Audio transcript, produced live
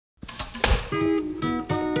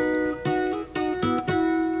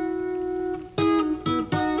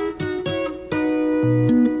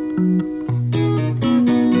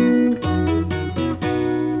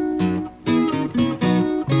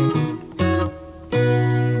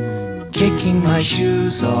taking my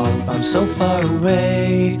shoes off, I'm so far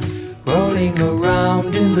away, rolling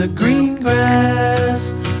around in the green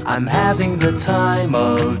grass. I'm having the time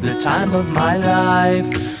of my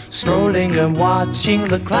life, strolling and watching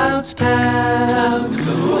the clouds pass.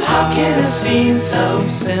 How can a scene so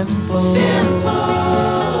simple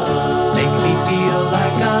make me feel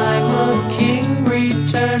like I'm a king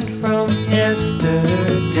returned from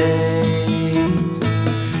yesterday?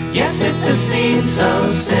 Yes, it's a scene so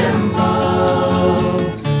simple,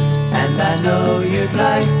 and I know you'd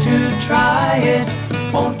like to try it.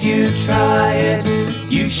 Won't you try it?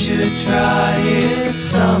 You should try it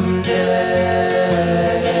someday.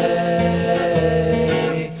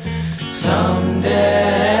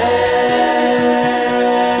 Someday.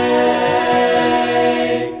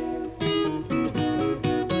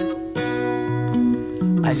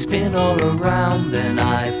 I spin all around, then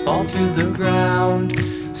I fall to the ground.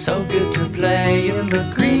 So good to play in the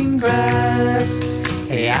green grass.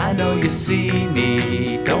 Hey, I know you see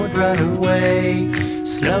me, don't run away.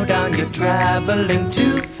 Slow down, you're traveling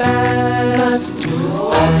too fast.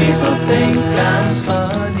 All people think I'm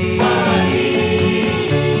funny.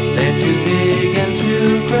 They're too big and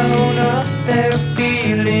too grown up, their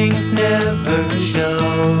feelings never show.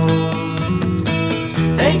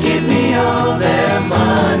 They give me all their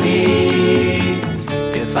money.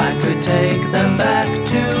 If I could take them back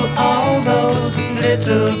to all those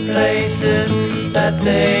little places that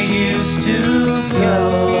they used to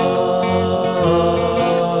go.